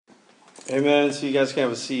Amen. So you guys can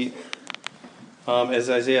have a seat. As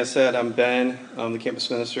Isaiah said, I'm Ben. I'm the campus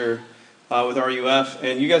minister with RUF.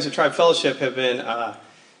 And you guys at Tribe Fellowship have been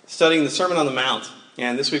studying the Sermon on the Mount.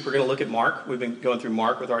 And this week we're going to look at Mark. We've been going through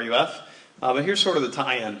Mark with RUF. But here's sort of the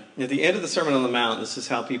tie-in. At the end of the Sermon on the Mount, this is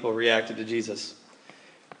how people reacted to Jesus.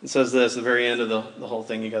 It says this, the very end of the whole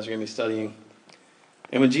thing you guys are going to be studying.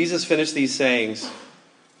 And when Jesus finished these sayings,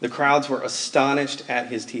 the crowds were astonished at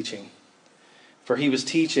his teaching. For he was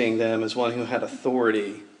teaching them as one who had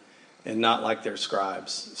authority and not like their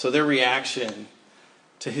scribes. So their reaction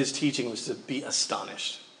to his teaching was to be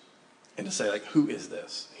astonished and to say, like, who is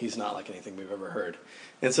this? He's not like anything we've ever heard.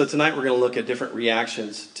 And so tonight we're going to look at different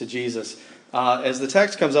reactions to Jesus. As the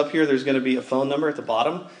text comes up here, there's going to be a phone number at the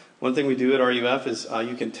bottom. One thing we do at RUF is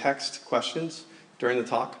you can text questions during the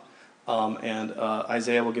talk. And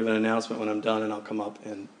Isaiah will give an announcement when I'm done, and I'll come up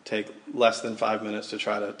and take less than 5 minutes to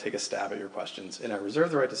try to take a stab at your questions. And I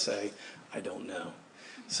reserve the right to say, I don't know.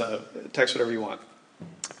 So text whatever you want.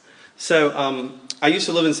 So I used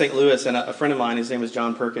to live in St. Louis, and a friend of mine, his name was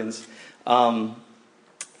John Perkins,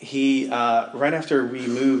 he right after we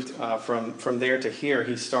moved from there to here,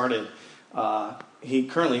 he started, he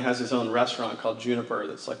currently has his own restaurant called Juniper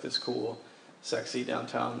that's like this cool, sexy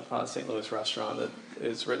downtown St. Louis restaurant that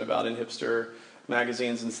is written about in hipster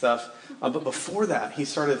magazines and stuff. But before that, he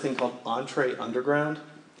started a thing called Entree Underground.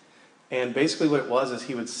 And basically what it was is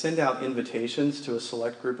he would send out invitations to a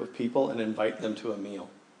select group of people and invite them to a meal.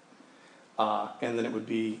 And then it would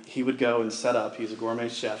be, he would go and set up, he's a gourmet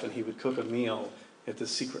chef, and he would cook a meal at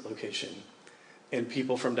this secret location. And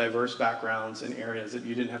people from diverse backgrounds and areas, that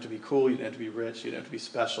you didn't have to be cool, you didn't have to be rich, you didn't have to be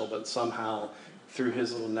special, but somehow through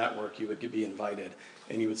his little network you would be invited.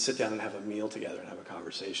 And you would sit down and have a meal together and have a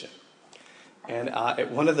conversation. And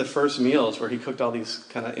at one of the first meals where he cooked all these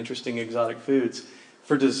kind of interesting exotic foods,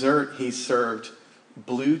 for dessert he served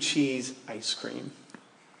blue cheese ice cream.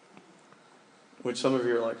 Which some of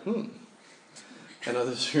you are like, And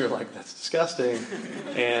others of you are like, that's disgusting.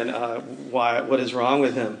 And what is wrong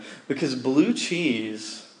with him? Because blue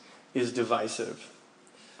cheese is divisive.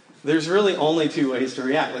 There's really only two ways to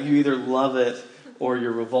react. Like, you either love it or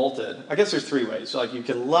you're revolted. I guess there's three ways. So, like, you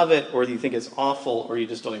can love it, or you think it's awful, or you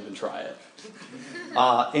just don't even try it.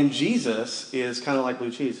 And Jesus is kind of like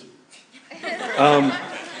blue cheese.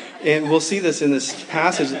 And we'll see this in this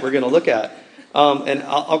passage that we're going to look at. And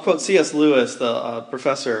I'll quote C.S. Lewis, the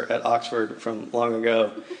professor at Oxford from long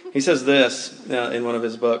ago. He says this in one of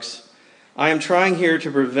his books: I am trying here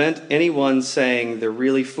to prevent anyone saying the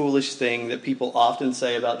really foolish thing that people often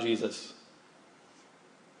say about Jesus.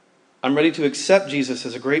 I'm ready to accept Jesus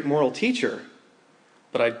as a great moral teacher,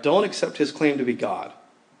 but I don't accept his claim to be God.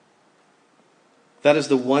 That is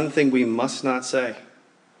the one thing we must not say.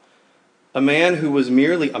 A man who was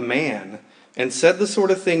merely a man and said the sort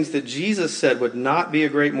of things that Jesus said would not be a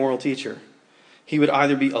great moral teacher. He would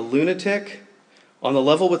either be a lunatic on the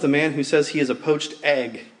level with the man who says he is a poached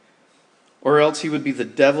egg, or else he would be the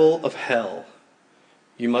devil of hell.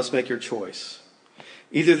 You must make your choice.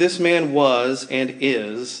 Either this man was and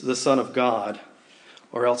is the Son of God,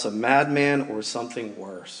 or else a madman or something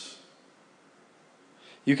worse.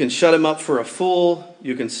 You can shut him up for a fool,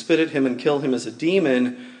 you can spit at him and kill him as a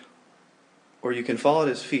demon, or you can fall at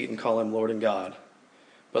his feet and call him Lord and God.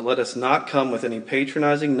 But let us not come with any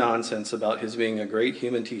patronizing nonsense about his being a great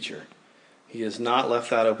human teacher. He has not left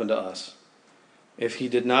that open to us. If he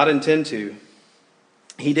did not intend to,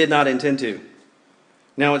 he did not intend to.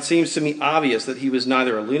 Now it seems to me obvious that he was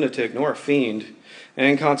neither a lunatic nor a fiend,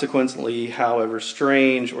 and consequently, however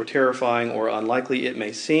strange or terrifying or unlikely it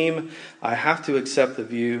may seem, I have to accept the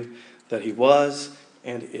view that he was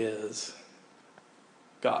and is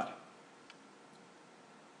God.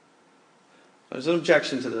 There's an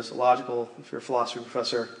objection to this, a logical, if you're a philosophy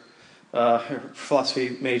professor,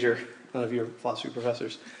 philosophy major, none of you are philosophy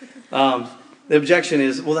professors. The objection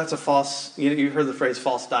is, well, that's a false, you heard the phrase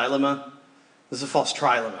false dilemma. This is a false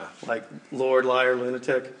trilemma, like Lord, liar,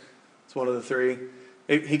 lunatic. It's one of the three.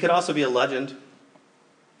 He could also be a legend.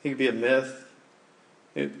 He could be a myth.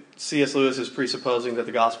 C.S. Lewis is presupposing that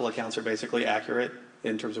the gospel accounts are basically accurate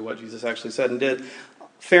in terms of what Jesus actually said and did.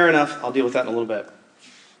 Fair enough. I'll deal with that in a little bit.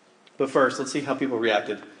 But first, let's see how people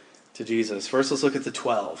reacted to Jesus. First, let's look at the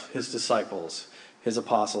 12, his disciples, his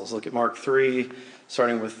apostles. Look at Mark 3,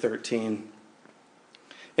 starting with 13.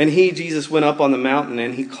 And he, Jesus, went up on the mountain,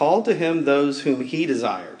 and he called to him those whom he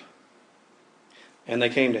desired. And they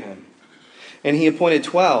came to him. And he appointed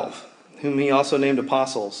 12, whom he also named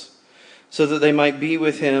apostles, so that they might be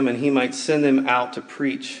with him, and he might send them out to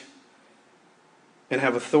preach and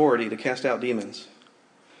have authority to cast out demons.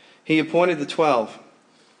 He appointed the 12,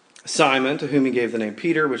 Simon, to whom he gave the name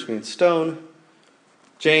Peter, which means stone.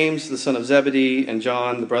 James, the son of Zebedee, and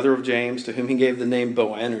John, the brother of James, to whom he gave the name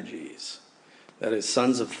Boanerges, that is,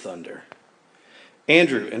 sons of thunder.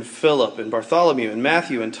 Andrew, and Philip, and Bartholomew, and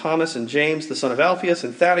Matthew, and Thomas, and James, the son of Alphaeus,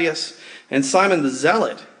 and Thaddeus, and Simon the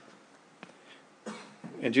Zealot,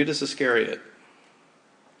 and Judas Iscariot,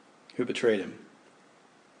 who betrayed him.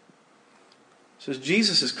 So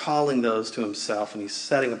Jesus is calling those to himself, and he's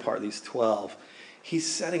setting apart these 12. He's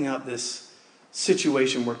setting up this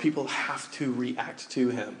situation where people have to react to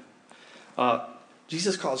him.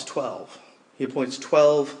 Jesus calls 12. He appoints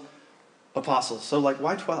 12 apostles. So,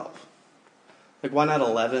 why 12? Why not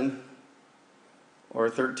 11 or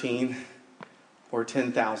 13 or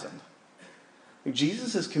 10,000?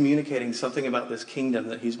 Jesus is communicating something about this kingdom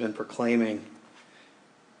that he's been proclaiming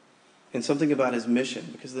and something about his mission,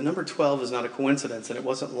 because the number 12 is not a coincidence, and it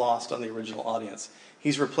wasn't lost on the original audience.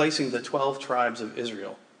 He's replacing the 12 tribes of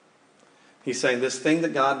Israel. He's saying this thing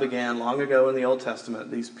that God began long ago in the Old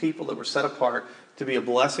Testament, these people that were set apart to be a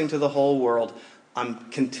blessing to the whole world, I'm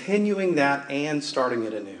continuing that and starting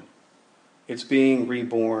it anew. It's being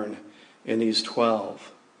reborn in these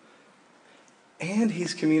 12. And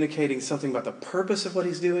he's communicating something about the purpose of what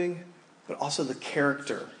he's doing, but also the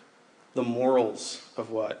character, the morals of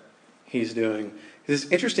what he's doing. It's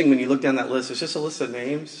interesting when you look down that list. It's just a list of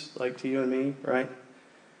names, like to you and me, right?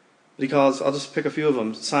 But he calls, I'll just pick a few of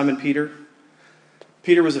them. Simon Peter.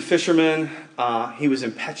 Peter was a fisherman. He was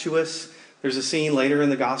impetuous. There's a scene later in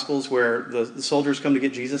the Gospels where the soldiers come to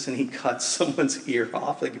get Jesus, and he cuts someone's ear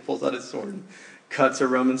off. He pulls out his sword and cuts a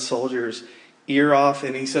Roman soldier's ear off,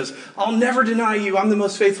 and he says, I'll never deny you. I'm the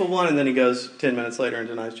most faithful one. And then he goes 10 minutes later and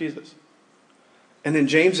denies Jesus. And then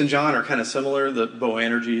James and John are kind of similar, the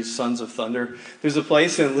Boanerges, sons of thunder. There's a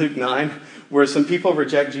place in Luke 9 where some people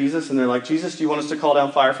reject Jesus, and they're like, Jesus, do you want us to call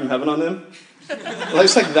down fire from heaven on them?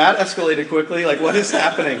 It's like that escalated quickly. What is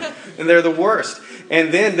happening? And they're the worst.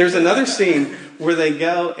 And then there's another scene where they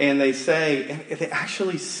go and they say, and they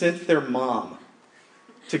actually sent their mom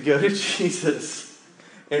to go to Jesus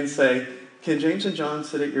and say, can James and John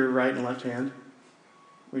sit at your right and left hand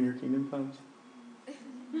when your kingdom comes?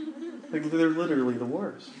 They're literally the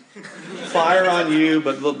worst. Fire on you,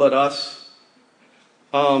 but us.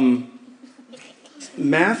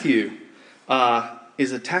 Matthew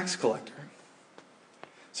is a tax collector.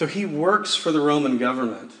 So he works for the Roman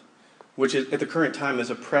government, which at the current time is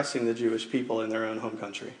oppressing the Jewish people in their own home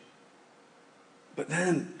country. But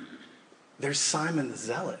then there's Simon the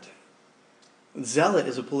Zealot. Zealot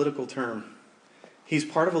is a political term. He's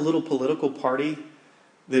part of a little political party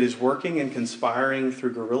that is working and conspiring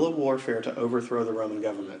through guerrilla warfare to overthrow the Roman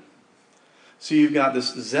government. So you've got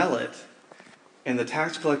this zealot and the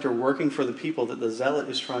tax collector working for the people that the zealot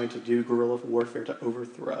is trying to do guerrilla warfare to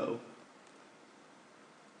overthrow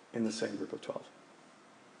in the same group of 12.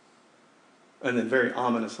 And then very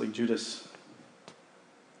ominously, Judas,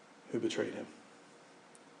 who betrayed him.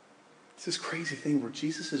 It's this crazy thing where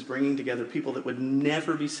Jesus is bringing together people that would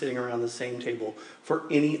never be sitting around the same table for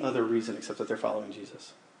any other reason except that they're following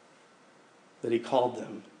Jesus. That he called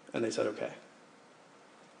them, and they said, okay.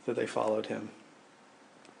 That they followed him.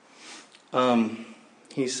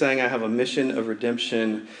 He's saying, I have a mission of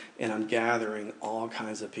redemption, and I'm gathering all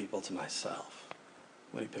kinds of people to myself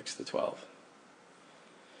when he picks the 12.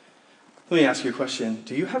 Let me ask you a question.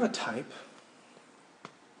 Do you have a type?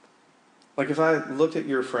 If I looked at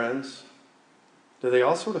your friends, do they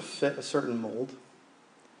all sort of fit a certain mold?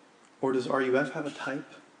 Or does RUF have a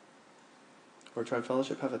type? Or Tribe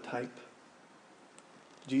Fellowship have a type?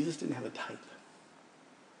 Jesus didn't have a type.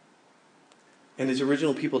 And his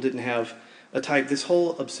original people didn't have a type. This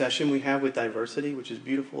whole obsession we have with diversity, which is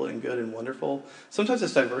beautiful and good and wonderful, sometimes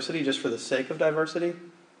it's diversity just for the sake of diversity.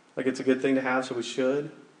 It's a good thing to have, so we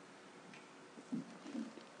should.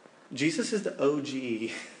 Jesus is the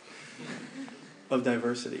OG of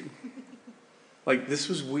diversity. This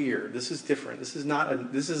was weird. This is different. This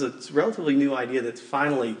is a relatively new idea that's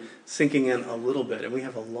finally sinking in a little bit. And we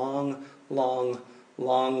have a long, long,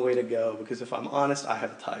 long way to go. Because if I'm honest, I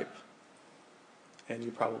have a type. And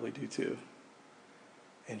you probably do too.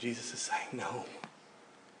 And Jesus is saying, no.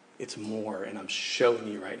 It's more. And I'm showing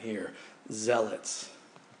you right here. Zealots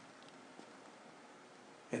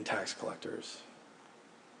and tax collectors.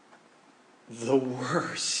 The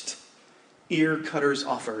worst. Ear cutters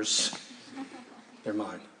offers. They're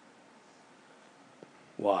mine.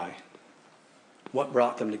 Why? What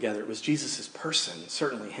brought them together? It was Jesus' person,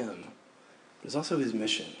 certainly him. But it's also his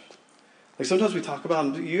mission. Sometimes we talk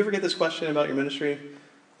about, do you ever get this question about your ministry?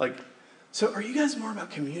 So are you guys more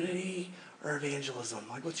about community or evangelism?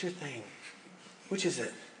 What's your thing? Which is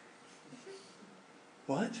it?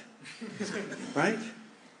 What? Right?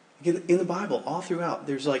 In the Bible, all throughout,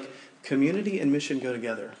 there's like community and mission go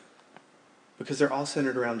together because they're all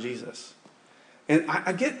centered around Jesus. And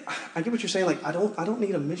I get what you're saying. Like, I don't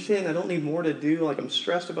need a mission. I don't need more to do. Like, I'm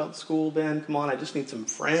stressed about school, Ben. Come on, I just need some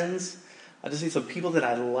friends. I just need some people that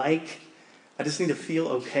I like. I just need to feel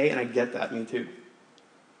okay, and I get that. Me too.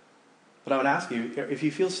 But I would ask you, if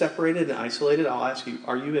you feel separated and isolated, I'll ask you,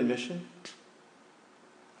 are you in mission?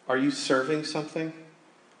 Are you serving something?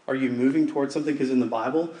 Are you moving towards something? Because in the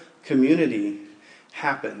Bible, community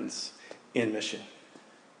happens in mission.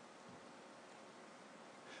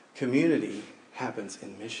 Community happens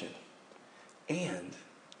in mission. And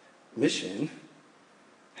mission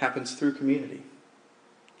happens through community.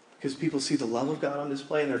 Because people see the love of God on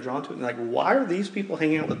display and they're drawn to it. And they're like, why are these people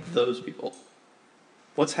hanging out with those people?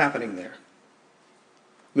 What's happening there?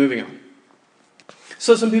 Moving on.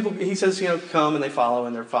 So some people, he says, come and they follow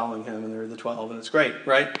and they're following him and they're the 12 and it's great,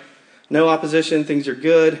 right? No opposition, things are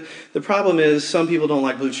good. The problem is some people don't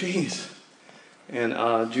like blue cheese. And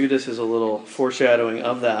Judas is a little foreshadowing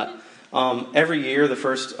of that. Every year, the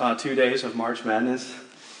first 2 days of March Madness,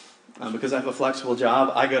 because I have a flexible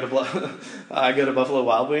job, I go to Buffalo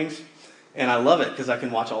Wild Wings, and I love it because I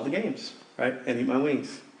can watch all the games, right, and eat my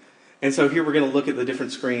wings. And so here we're going to look at the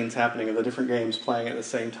different screens happening of the different games playing at the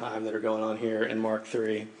same time that are going on here in Mark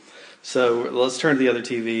 3. So let's turn to the other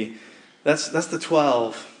TV. That's the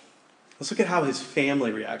 12. Let's look at how his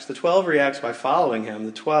family reacts. The 12 reacts by following him,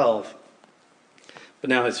 the 12. But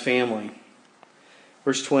now his family.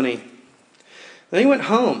 Verse 20. Then he went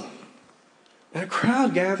home, and a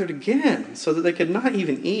crowd gathered again, so that they could not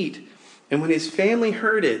even eat. And when his family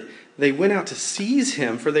heard it, they went out to seize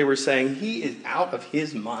him, for they were saying, he is out of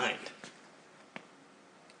his mind.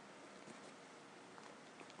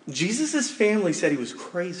 Jesus' family said he was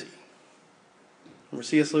crazy. Remember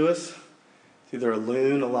C.S. Lewis? It's either a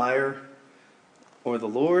loon, a liar, or the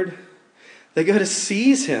Lord. They go to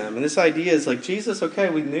seize him. And this idea is like, Jesus, okay,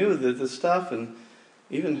 we knew this stuff, and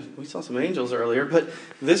even we saw some angels earlier, but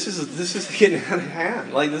this is getting out of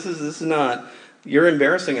hand. Like, this is not, you're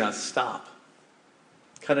embarrassing us. Stop.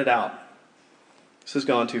 Cut it out. This has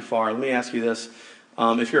gone too far. Let me ask you this.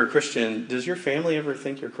 If you're a Christian, does your family ever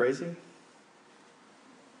think you're crazy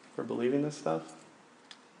for believing this stuff?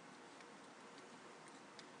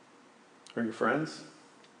 Or your friends?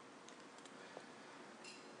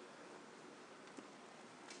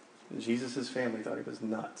 Jesus' family thought he was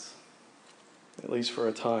nuts, at least for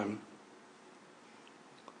a time.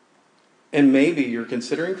 And maybe you're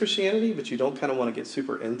considering Christianity, but you don't kind of want to get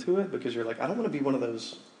super into it because you're like, I don't want to be one of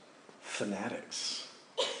those fanatics.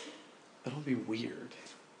 I don't want to be weird.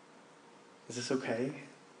 Is this okay?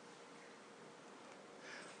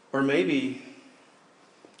 Or maybe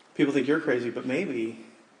people think you're crazy, but maybe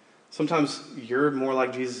sometimes you're more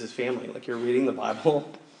like Jesus' family. Like, you're reading the Bible.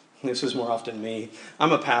 This is more often me.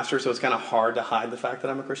 I'm a pastor, so it's kind of hard to hide the fact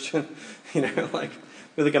that I'm a Christian. Like,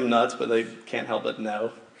 they think I'm nuts, but they can't help but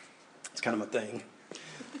know. It's kind of a thing.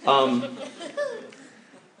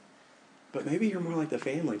 But maybe you're more like the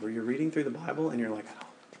family, where you're reading through the Bible and you're like,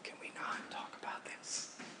 can we not talk about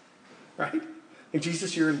this? Right? Like,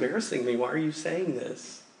 Jesus, you're embarrassing me. Why are you saying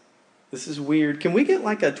this? This is weird. Can we get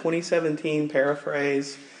like a 2017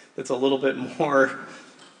 paraphrase that's a little bit more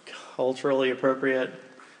culturally appropriate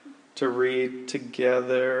to read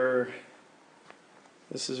together?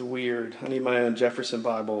 This is weird. I need my own Jefferson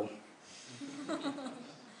Bible.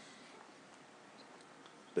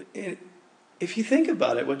 But if you think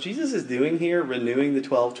about it, what Jesus is doing here, renewing the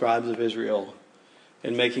 12 tribes of Israel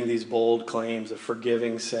and making these bold claims of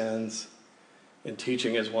forgiving sins and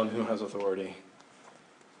teaching as one who has authority,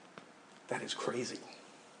 that is crazy.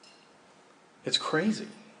 It's crazy.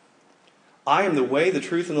 I am the way, the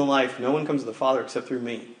truth, and the life. No one comes to the Father except through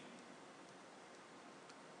me.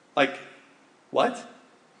 Like, what?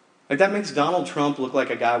 Like, that makes Donald Trump look like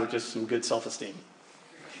a guy with just some good self-esteem.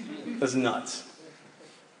 That's nuts.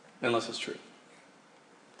 Unless it's true.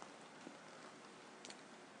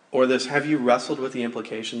 Or this, have you wrestled with the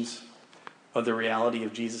implications of the reality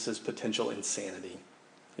of Jesus' potential insanity,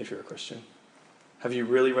 if you're a Christian? Have you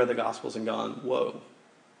really read the Gospels and gone, whoa,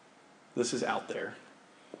 this is out there.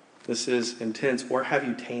 This is intense. Or have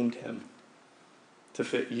you tamed him to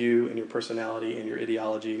fit you and your personality and your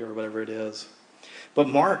ideology or whatever it is? But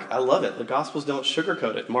Mark, I love it. The Gospels don't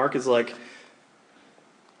sugarcoat it. Mark is like,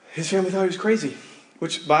 his family thought he was crazy.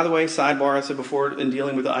 Which, by the way, sidebar, I said before in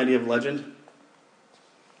dealing with the idea of legend,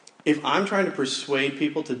 if I'm trying to persuade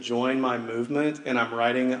people to join my movement and I'm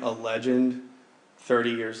writing a legend 30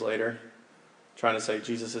 years later, trying to say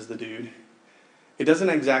Jesus is the dude, it doesn't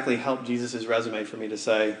exactly help Jesus' resume for me to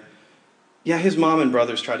say, Yeah, his mom and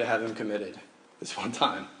brothers tried to have him committed this one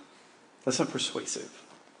time. That's not persuasive.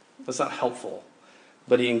 That's not helpful.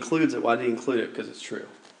 But he includes it. Why did he include it? Because it's true.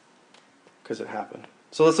 Because it happened.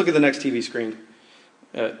 So let's look at the next TV screen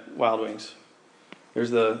at Wild Wings. There's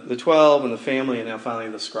the 12 and the family, and now finally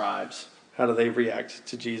the scribes. How do they react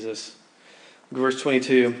to Jesus? Verse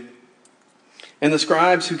 22. And the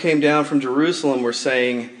scribes who came down from Jerusalem were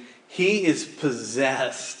saying, he is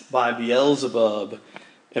possessed by Beelzebub,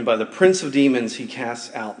 and by the prince of demons he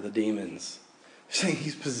casts out the demons. They're saying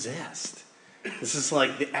he's possessed. This is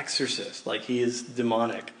like the exorcist. Like he is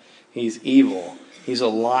demonic. He's evil. He's a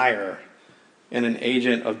liar and an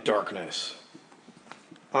agent of darkness.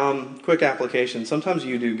 Quick application. Sometimes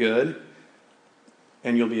you do good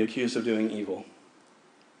and you'll be accused of doing evil.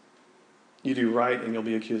 You do right and you'll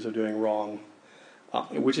be accused of doing wrong,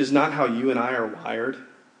 which is not how you and I are wired.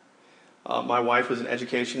 My wife was an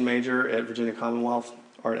education major at Virginia Commonwealth,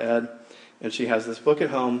 Art Ed, and she has this book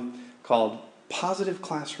at home called Positive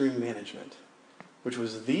Classroom Management, which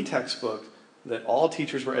was the textbook that all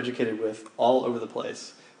teachers were educated with all over the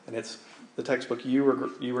place. And it's the textbook you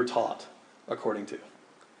were taught according to.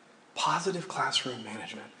 Positive classroom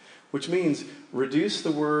management, which means reduce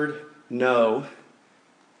the word no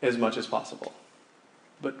as much as possible,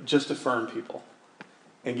 but just affirm people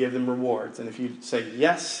and give them rewards. And if you say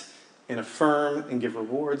yes and affirm and give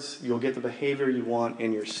rewards, you'll get the behavior you want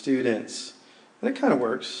in your students. And it kind of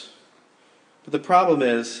works. But the problem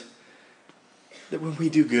is that when we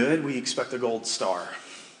do good, we expect a gold star.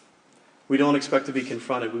 We don't expect to be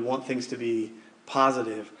confronted. We want things to be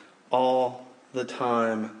positive all the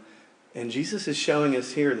time. And Jesus is showing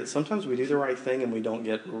us here that sometimes we do the right thing and we don't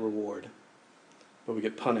get a reward, but we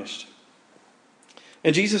get punished.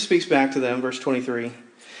 And Jesus speaks back to them, verse 23.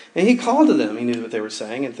 And he called to them. He knew what they were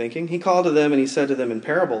saying and thinking. He called to them and he said to them in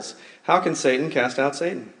parables, how can Satan cast out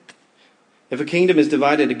Satan? If a kingdom is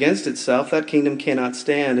divided against itself, that kingdom cannot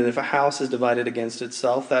stand. And if a house is divided against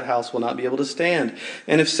itself, that house will not be able to stand.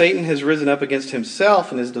 And if Satan has risen up against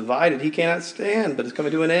himself and is divided, he cannot stand, but is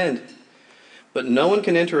coming to an end. But no one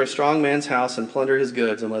can enter a strong man's house and plunder his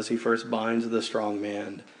goods unless he first binds the strong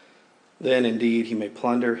man. Then indeed he may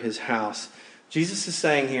plunder his house. Jesus is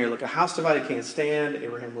saying here, look, a house divided can't stand.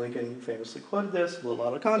 Abraham Lincoln famously quoted this, a little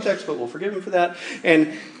out of context, but we'll forgive him for that.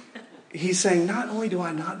 And he's saying, not only do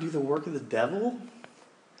I not do the work of the devil,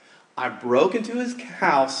 I broke into his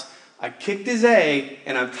house, I kicked his A,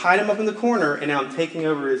 and I've tied him up in the corner, and now I'm taking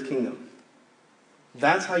over his kingdom.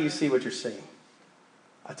 That's how you see what you're seeing.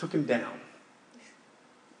 I took him down.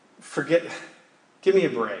 Give me a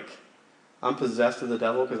break. I'm possessed of the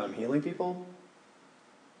devil because I'm healing people?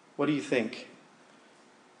 What do you think?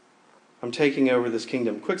 I'm taking over this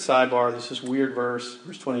kingdom. Quick sidebar, this is weird verse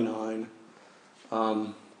 29.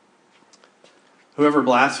 Whoever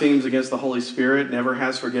blasphemes against the Holy Spirit never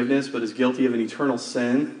has forgiveness, but is guilty of an eternal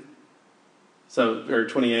sin. So, or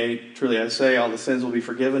 28, truly I say, all the sins will be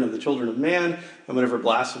forgiven of the children of man, and whatever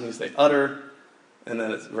blasphemies they utter. And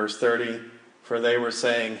then it's verse 30, for they were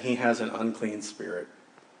saying, he has an unclean spirit.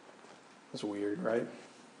 That's weird, right?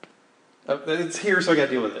 It's here, so I got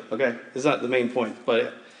to deal with it, okay? It's not the main point,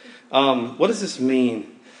 but what does this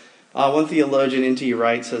mean? One theologian, N.T.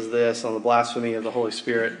 Wright, says this on the blasphemy of the Holy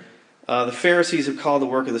Spirit. The Pharisees have called the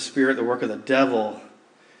work of the Spirit the work of the devil.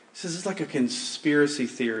 He says it's like a conspiracy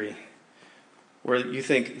theory where you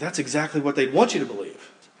think that's exactly what they'd want you to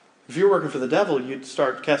believe. If you're working for the devil, you'd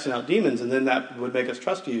start casting out demons, and then that would make us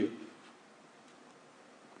trust you.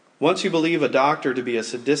 Once you believe a doctor to be a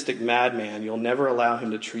sadistic madman, you'll never allow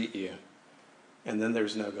him to treat you. And then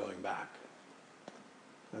there's no going back.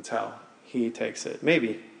 That's how he takes it.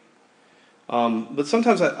 Maybe. But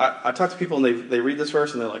sometimes I talk to people and they read this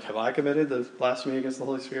verse and they're like, have I committed the blasphemy against the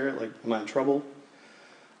Holy Spirit? Like, am I in trouble?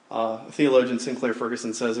 Theologian Sinclair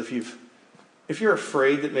Ferguson says if you're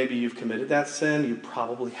afraid that maybe you've committed that sin, you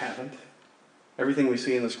probably haven't. Everything we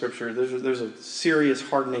see in the scripture, there's a serious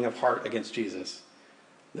hardening of heart against Jesus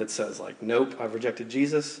that says like, nope, I've rejected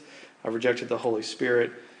Jesus, I've rejected the Holy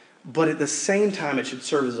Spirit. But at the same time, it should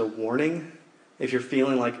serve as a warning if you're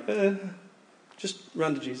feeling like, just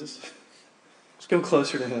run to Jesus. Just go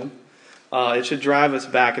closer to him. It should drive us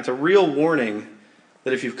back. It's a real warning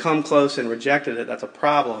that if you've come close and rejected it, that's a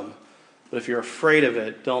problem. But if you're afraid of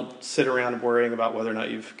it, don't sit around worrying about whether or not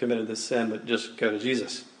you've committed this sin, but just go to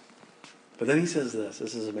Jesus. But then he says this.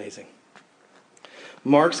 This is amazing.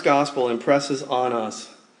 Mark's gospel impresses on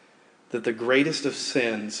us that the greatest of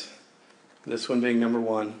sins, this one being number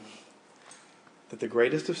one, that the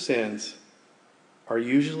greatest of sins are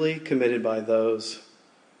usually committed by those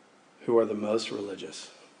who are the most religious.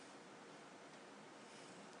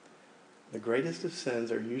 The greatest of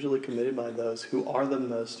sins are usually committed by those who are the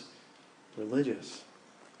most religious.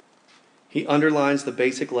 He underlines the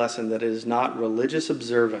basic lesson that it is not religious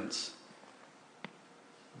observance,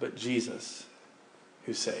 but Jesus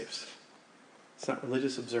who saves. It's not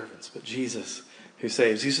religious observance, but Jesus who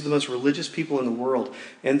saves. These are the most religious people in the world.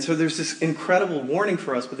 And so there's this incredible warning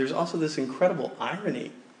for us, but there's also this incredible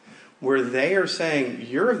irony where they are saying,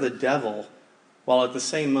 you're of the devil, while at the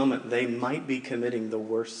same moment they might be committing the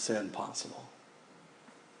worst sin possible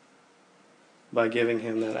by giving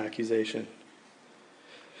him that accusation.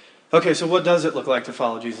 Okay, so what does it look like to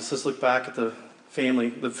follow Jesus? Let's look back at the family.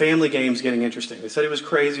 The family game's getting interesting. They said it was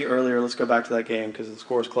crazy earlier. Let's go back to that game because the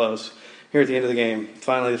score's close. Here at the end of the game,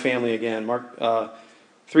 finally the family again. Mark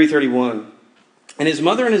 3:31. And his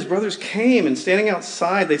mother and his brothers came, and standing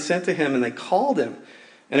outside, they sent to him, and they called him.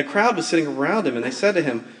 And a crowd was sitting around him, and they said to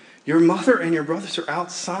him, your mother and your brothers are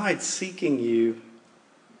outside seeking you.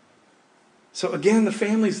 So again, the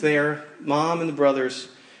family's there, mom and the brothers,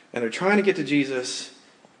 and they're trying to get to Jesus.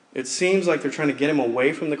 It seems like they're trying to get him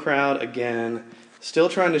away from the crowd again, still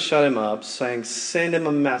trying to shut him up, saying, send him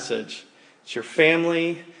a message. It's your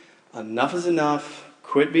family. Enough is enough.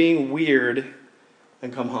 Quit being weird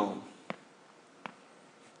and come home.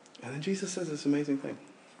 And then Jesus says this amazing thing.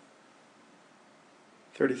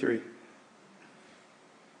 33.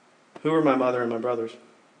 Who are my mother and my brothers?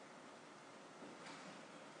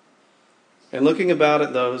 And looking about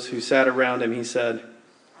at those who sat around him, he said,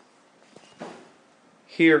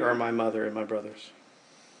 here are my mother and my brothers.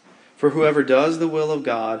 For whoever does the will of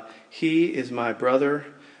God, he is my brother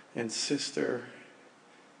and sister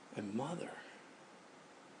and mother.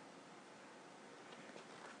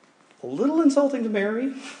 A little insulting to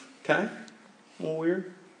Mary, okay? A little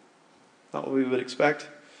weird. Not what we would expect,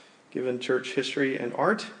 given church history and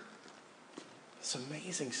art. It's an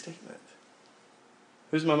amazing statement.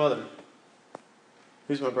 Who's my mother?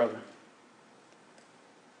 Who's my brother?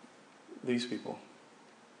 These people.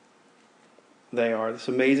 They are. This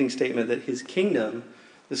amazing statement that his kingdom,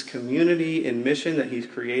 this community and mission that he's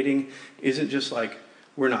creating, isn't just like,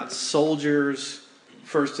 we're not soldiers,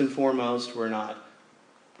 first and foremost. We're not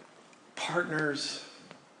partners.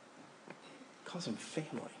 He calls them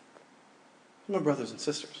family. They're my brothers and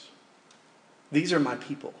sisters. These are my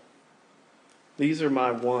people. These are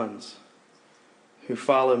my ones who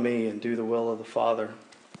follow me and do the will of the Father.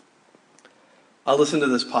 I listened to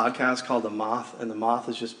this podcast called The Moth, and The Moth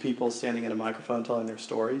is just people standing in a microphone telling their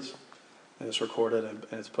stories. And it's recorded and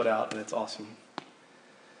it's put out, and it's awesome.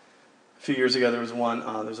 A few years ago, there was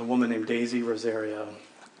a woman named Daisy Rosario,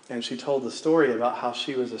 and she told the story about how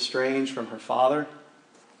she was estranged from her father.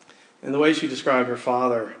 And the way she described her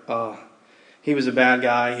father, he was a bad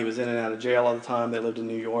guy. He was in and out of jail all the time. They lived in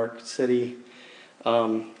New York City.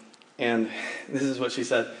 And this is what she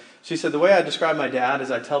said. She said, the way I describe my dad is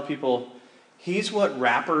I tell people, he's what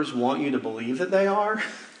rappers want you to believe that they are,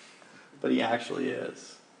 but he actually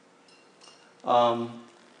is.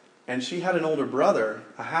 And she had an older brother,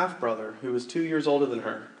 a half-brother, who was 2 years older than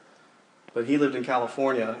her. But he lived in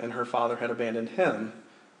California, and her father had abandoned him,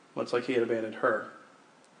 much like he had abandoned her.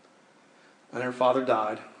 And her father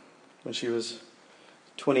died when she was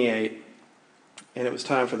 28, and it was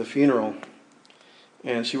time for the funeral.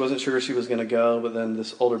 And she wasn't sure she was going to go, but then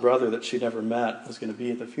this older brother that she'd never met was going to be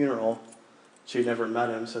at the funeral. She'd never met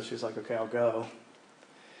him, so she's like, okay, I'll go.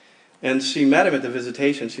 And she met him at the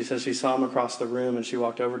visitation. She says she saw him across the room, and she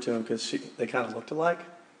walked over to him because they kind of looked alike.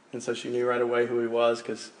 And so she knew right away who he was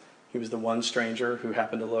because he was the one stranger who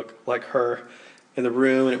happened to look like her in the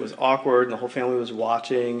room, and it was awkward, and the whole family was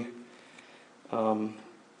watching. And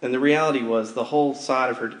the reality was the whole side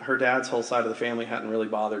of her dad's whole side of the family hadn't really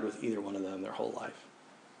bothered with either one of them their whole life.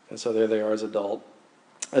 And so there they are as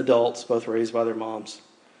adults, both raised by their moms.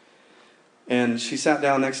 And she sat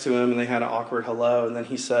down next to him, and they had an awkward hello. And then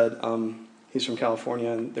he said, he's from California,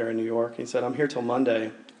 and they're in New York. He said, I'm here till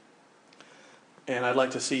Monday, and I'd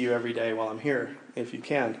like to see you every day while I'm here, if you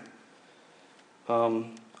can.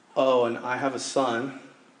 And I have a son.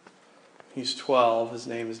 He's 12. His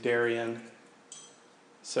name is Darian.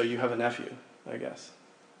 So you have a nephew, I guess.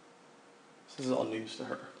 This is all news to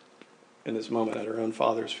her in this moment at her own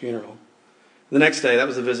father's funeral. The next day, that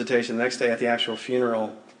was the visitation. The next day at the actual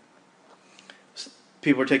funeral,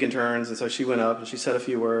 people were taking turns, and so she went up and she said a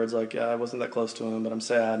few words like, I wasn't that close to him, but I'm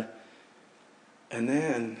sad. And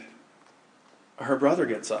then her brother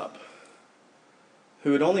gets up,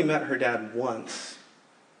 who had only met her dad once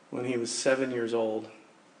when he was 7 years old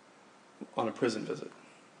on a prison visit.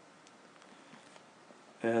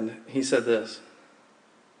 And he said this,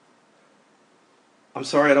 I'm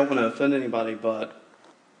sorry, I don't want to offend anybody, but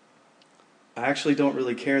I actually don't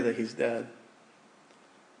really care that he's dead.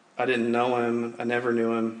 I didn't know him. I never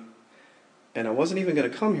knew him. And I wasn't even going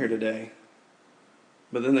to come here today.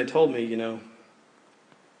 But then they told me,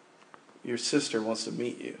 your sister wants to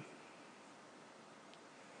meet you.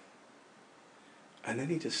 And then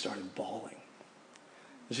he just started bawling.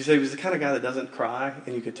 And she said he was the kind of guy that doesn't cry,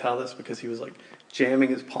 and you could tell this because he was like jamming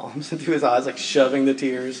his palms into his eyes, like shoving the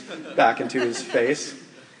tears back into his face.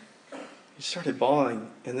 He started bawling,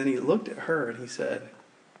 and then he looked at her and he said,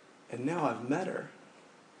 and now I've met her,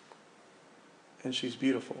 and she's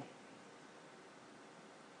beautiful.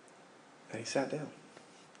 And he sat down.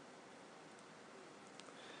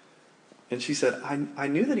 And she said, I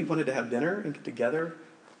knew that he wanted to have dinner and get together,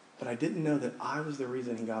 but I didn't know that I was the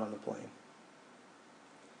reason he got on the plane.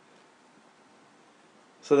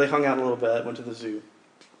 So they hung out a little bit, went to the zoo.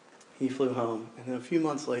 He flew home, and then a few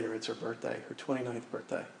months later, it's her birthday, her 29th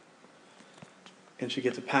birthday. And she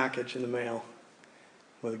gets a package in the mail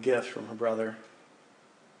with a gift from her brother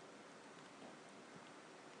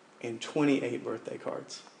and 28 birthday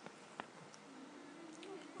cards.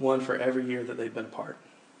 One for every year that they've been apart.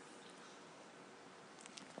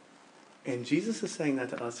 And Jesus is saying that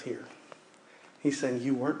to us here. He's saying,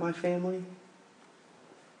 you weren't my family,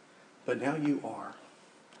 but now you are.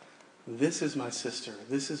 This is my sister.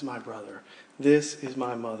 This is my brother. This is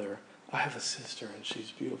my mother. I have a sister, and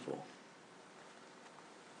she's beautiful.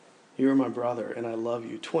 You're my brother, and I love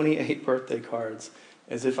you. 28 birthday cards,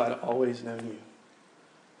 as if I'd always known you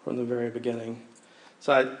from the very beginning.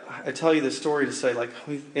 So I tell you this story to say,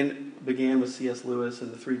 it began with C.S. Lewis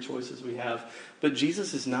and the three choices we have. But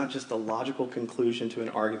Jesus is not just a logical conclusion to an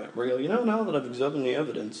argument. Where you go, now that I've examined the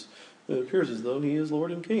evidence, it appears as though he is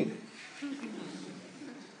Lord and King.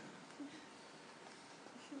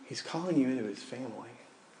 He's calling you into his family.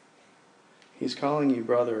 He's calling you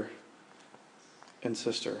brother and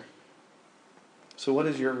sister. So what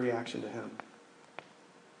is your reaction to him?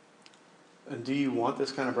 And do you want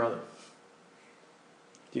this kind of brother?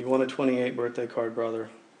 Do you want a 28 birthday card brother?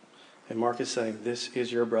 And Mark is saying, this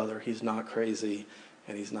is your brother. He's not crazy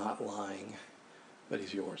and he's not lying, but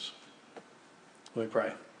he's yours. Let me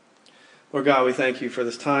pray. Lord God, we thank you for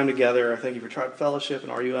this time together. I thank you for Tribe Fellowship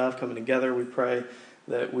and RUF coming together. We pray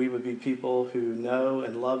that we would be people who know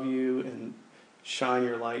and love you and shine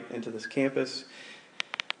your light into this campus.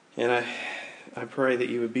 And I pray that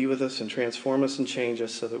you would be with us and transform us and change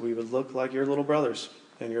us so that we would look like your little brothers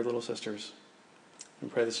and your little sisters. We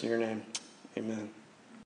pray this in your name. Amen.